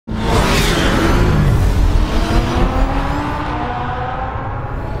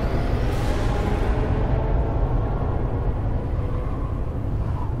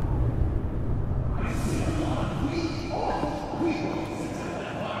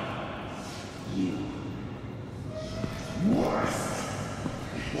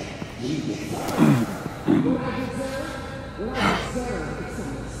Unlike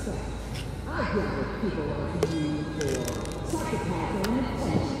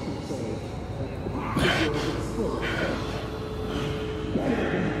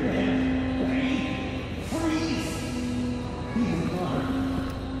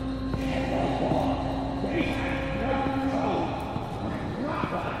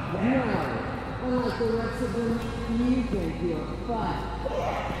the rest of them, you think you're fun.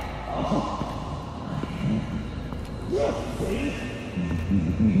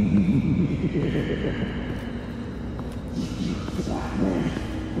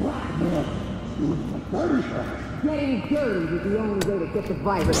 Getting dirty was the only way to get the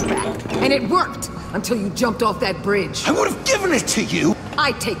virus back. And it worked until you jumped off that bridge. I would have given it to you!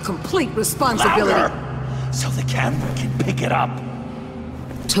 I take complete responsibility. Louder! So the camera can pick it up.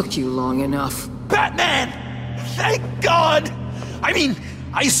 Took you long enough. Batman! Thank God! I mean,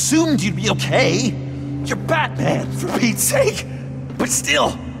 I assumed you'd be okay. You're Batman, for Pete's sake. But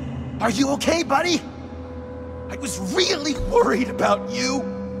still, are you okay, buddy? I was really worried about you.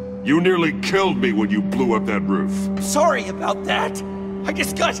 You nearly killed me when you blew up that roof. Sorry about that. I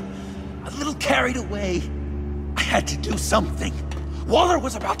just got a little carried away. I had to do something. Waller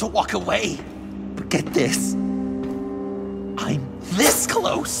was about to walk away. But get this. I'm this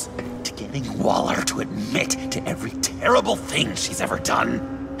close to getting Waller to admit to every terrible thing she's ever done.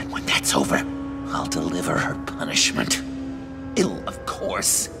 And when that's over, I'll deliver her punishment. It'll, of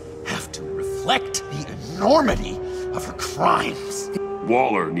course, have to reflect the enormity of her crimes.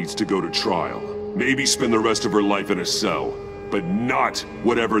 Waller needs to go to trial. Maybe spend the rest of her life in a cell. But not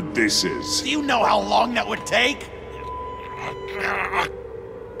whatever this is. Do you know how long that would take?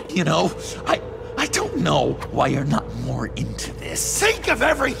 You know, I don't know why you're not more into this. Think of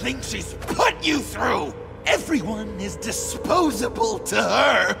everything she's put you through! Everyone is disposable to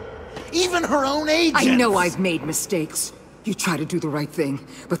her. Even her own agents. I know I've made mistakes. You try to do the right thing,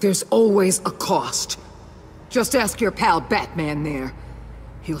 but there's always a cost. Just ask your pal Batman there.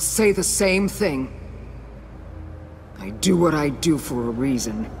 He'll say the same thing. I do what I do for a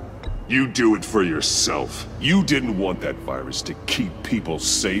reason. You do it for yourself. You didn't want that virus to keep people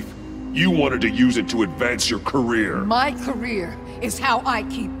safe. You wanted to use it to advance your career. My career is how I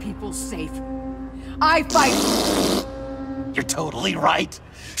keep people safe. I fight... You're totally right.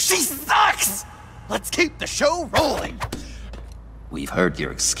 She sucks! Let's keep the show rolling. We've heard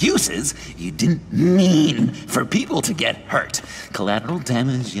your excuses. You didn't mean for people to get hurt. Collateral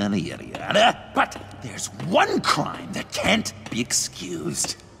damage, yada yada yada. But there's one crime that can't be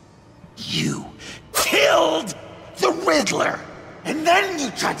excused. You killed the Riddler! And then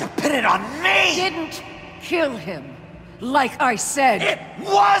you tried to pin it on me! Didn't kill him, like I said. It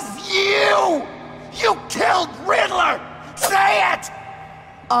was you! You killed Riddler! Say it!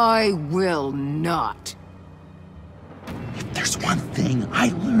 I will not. If there's one thing I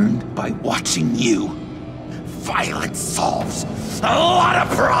learned by watching you, violence solves a lot of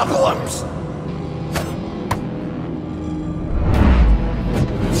problems!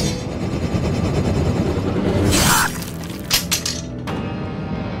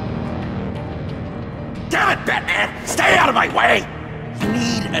 Damn it, Batman! Stay out of my way! You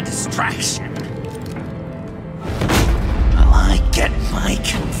need a distraction. While I get my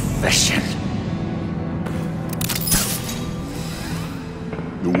confession.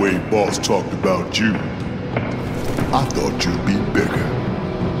 The way Boss talked about you, I thought you'd be bigger.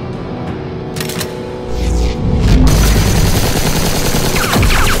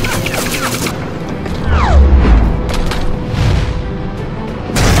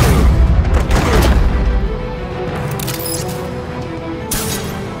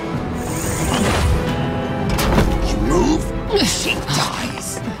 You move, she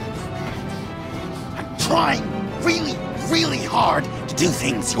dies. I'm trying really hard to do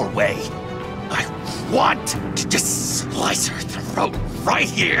things your way. I want to just slice her throat right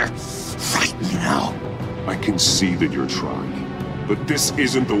here, right now. I can see that you're trying, but this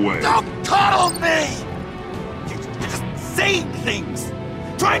isn't the way. Don't coddle me! You're just saying things,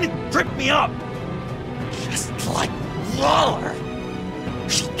 trying to trip me up. Just like Waller.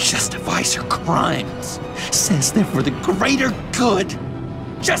 She justifies her crimes, says they're for the greater good.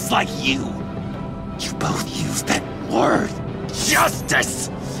 Just like you. You both use that word, justice,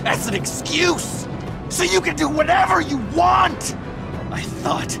 as an excuse, so you can do whatever you want. I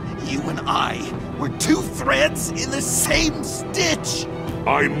thought you and I were two threads in the same stitch.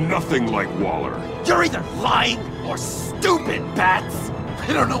 I'm nothing like Waller. You're either lying or stupid, Bats.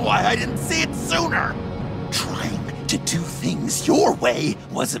 I don't know why I didn't see it sooner. Trying to do things your way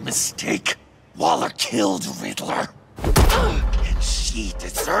was a mistake. Waller killed Riddler. And she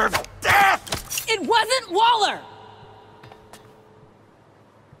deserved death! It wasn't Waller!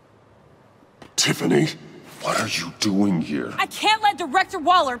 Tiffany, what are you doing here? I can't let Director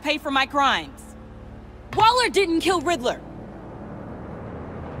Waller pay for my crimes. Waller didn't kill Riddler.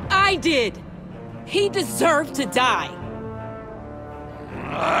 I did. He deserved to die.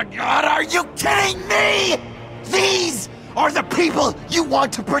 Oh, God, are you kidding me? These are the people you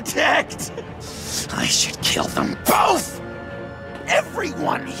want to protect! I should kill them both!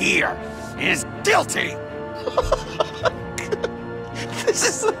 Everyone here is guilty!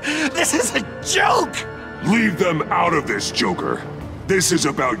 This is a joke! Leave them out of this, Joker. This is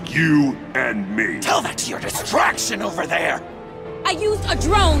about you and me. Tell that to your distraction over there! I used a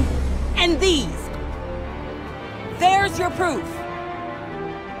drone and these. There's your proof.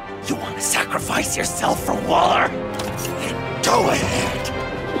 You want to sacrifice yourself for Waller? Then go ahead!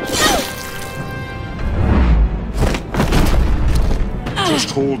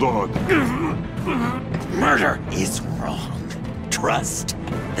 Just hold on. Murder is wrong. Trust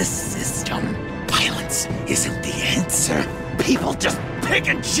the system. Violence isn't the answer. People just pick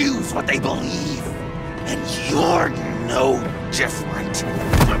and choose what they believe. And you're no different.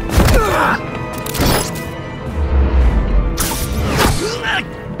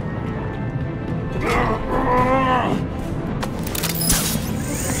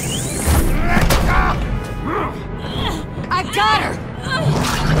 I got her!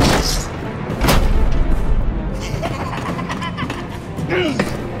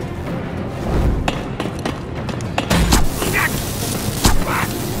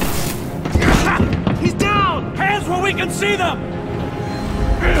 He's down! Hands where we can see them!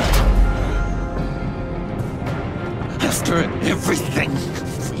 After everything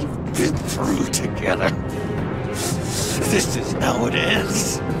we've been through together, this is how it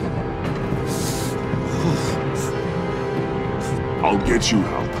ends. I'll get you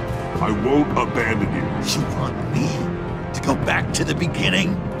help. I won't abandon you. You want me to go back to the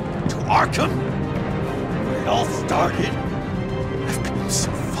beginning? To Arkham? Where it all started? I've come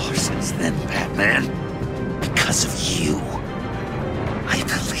so far since then, Batman. Because of you. I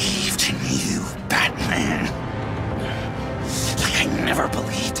believed in you, Batman. Like I never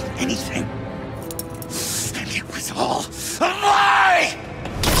believed in anything. And it was all a lie!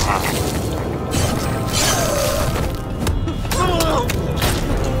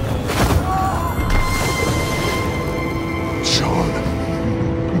 Sean.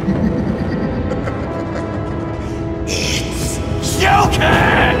 It's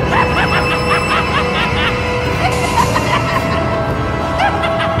Joker!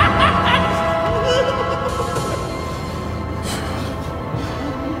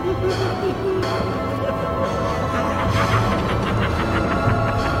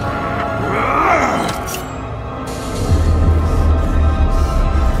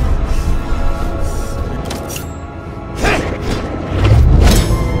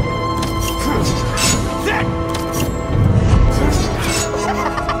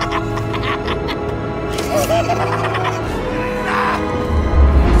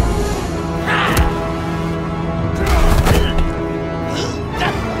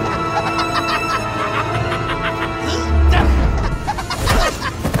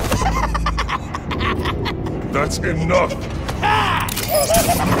 That's enough!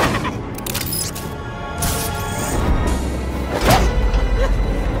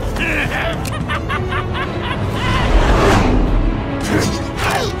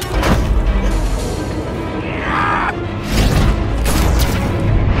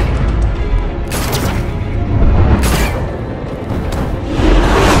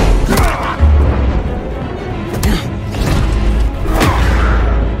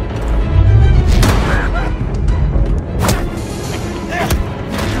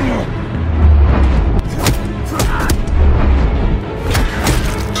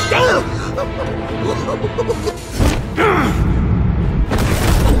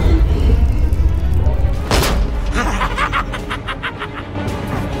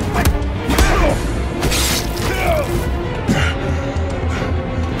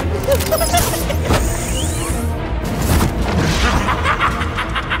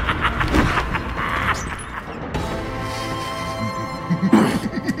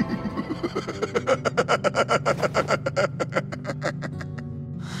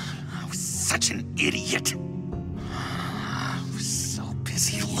 I was such an idiot. I was so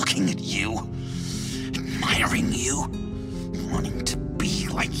busy looking at you, admiring you, wanting to be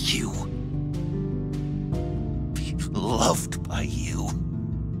like you. Be loved by you.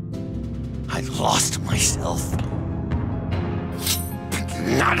 I lost myself. But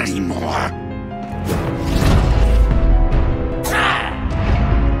not anymore.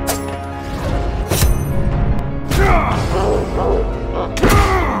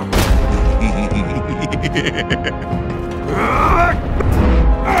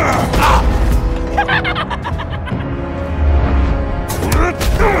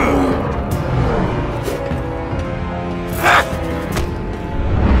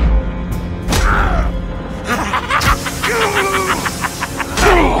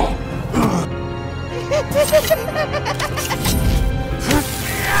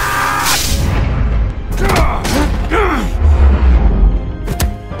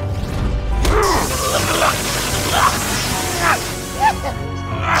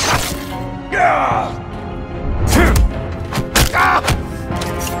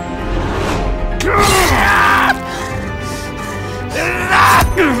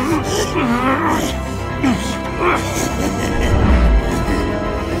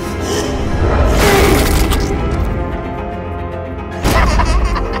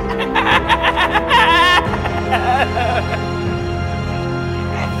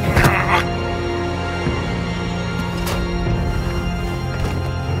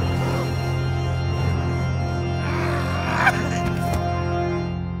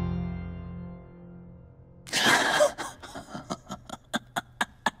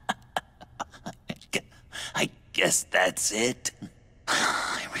 I guess that's it.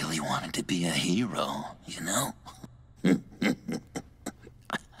 I really wanted to be a hero, you know?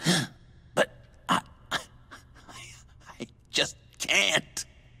 But I just can't.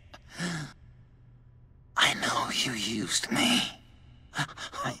 I know you used me.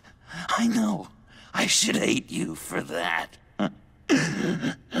 I know I should hate you for that. But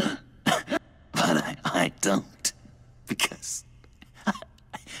I don't. Because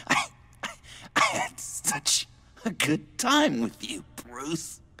I had such a good time with you,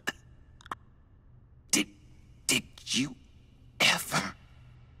 Bruce. Did you ever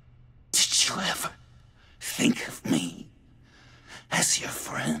think of me as your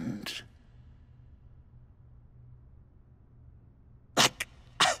friend? Like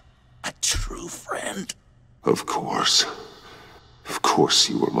a true friend? Of course. Of course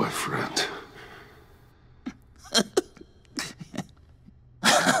you were my friend.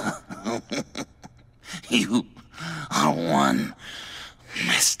 You are one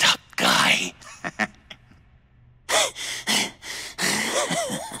messed up guy.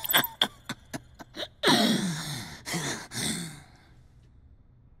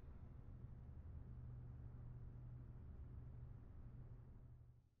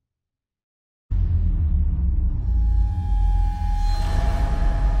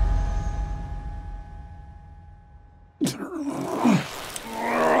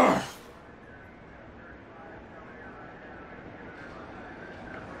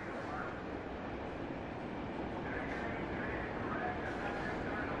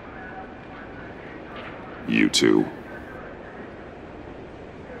 You too?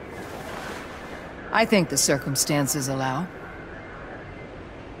 I think the circumstances allow.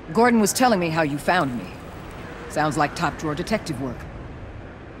 Gordon was telling me how you found me. Sounds like top-drawer detective work.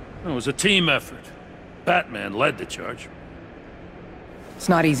 It was a team effort. Batman led the charge. It's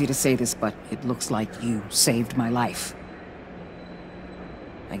not easy to say this, but it looks like you saved my life.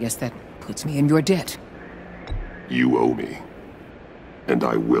 I guess that puts me in your debt. You owe me. And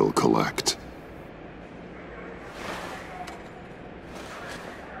I will collect.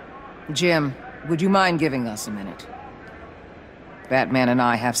 Jim, would you mind giving us a minute? Batman and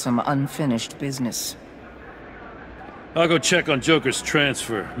I have some unfinished business. I'll go check on Joker's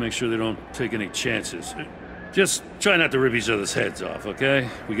transfer, make sure they don't take any chances. Just try not to rip each other's heads off, okay?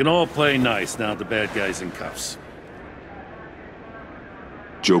 We can all play nice now that the bad guy's in cuffs.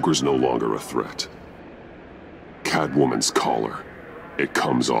 Joker's no longer a threat. Catwoman's collar. It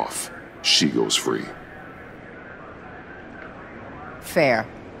comes off. She goes free. Fair.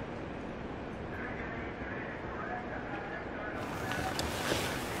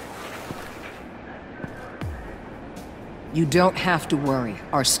 You don't have to worry.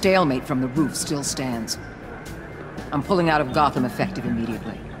 Our stalemate from the roof still stands. I'm pulling out of Gotham effective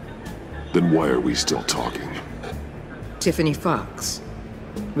immediately. Then why are we still talking? Tiffany Fox.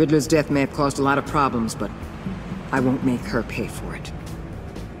 Riddler's death may have caused a lot of problems, but I won't make her pay for it.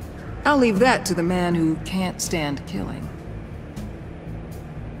 I'll leave that to the man who can't stand killing.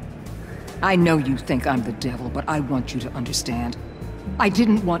 I know you think I'm the devil, but I want you to understand. I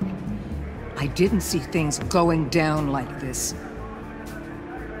didn't see things going down like this.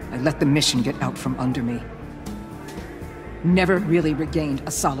 I let the mission get out from under me. Never really regained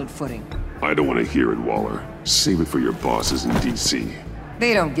a solid footing. I don't want to hear it, Waller. Save it for your bosses in D.C.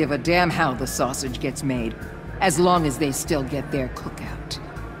 They don't give a damn how the sausage gets made, as long as they still get their cookout.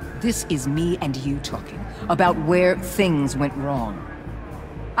 This is me and you talking about where things went wrong.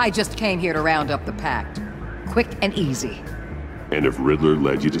 I just came here to round up the Pact. Quick and easy. And if Riddler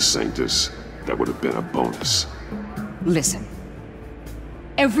led you to Sanctus, that would have been a bonus. Listen.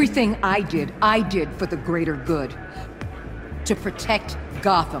 Everything I did for the greater good. To protect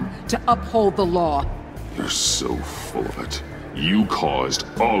Gotham, to uphold the law. You're so full of it. You caused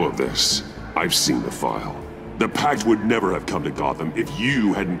all of this. I've seen the file. The Pact would never have come to Gotham if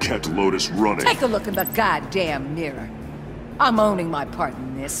you hadn't kept Lotus running. Take a look in the goddamn mirror. I'm owning my part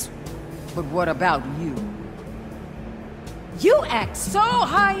in this. But what about you? You act so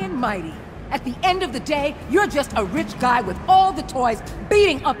high and mighty. At the end of the day, you're just a rich guy with all the toys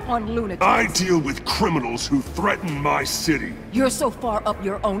beating up on lunatics. I deal with criminals who threaten my city. You're so far up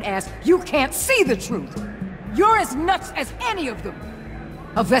your own ass, you can't see the truth. You're as nuts as any of them.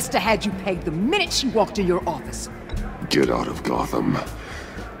 Avesta had you pegged the minute she walked in your office. Get out of Gotham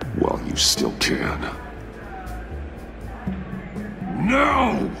while you still can.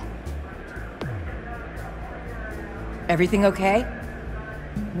 No! Everything okay?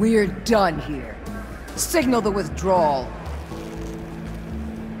 We're done here. Signal the withdrawal.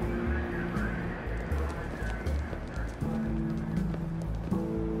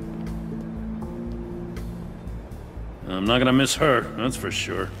 I'm not gonna miss her, that's for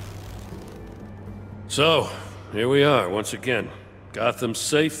sure. So, here we are, once again. Gotham's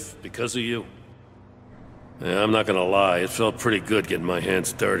safe because of you. Yeah, I'm not gonna lie, it felt pretty good getting my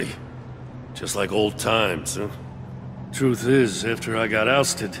hands dirty. Just like old times, huh? Truth is, after I got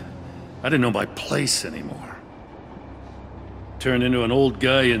ousted, I didn't know my place anymore. Turned into an old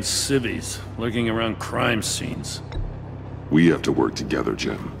guy in civvies, lurking around crime scenes. We have to work together,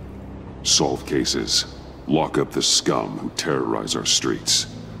 Jim. Solve cases. Lock up the scum who terrorize our streets.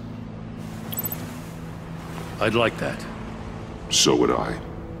 I'd like that. So would I.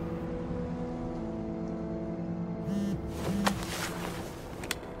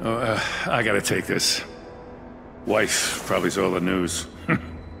 I gotta take this. Wife probably saw the news.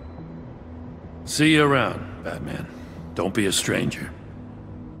 See you around, Batman. Don't be a stranger.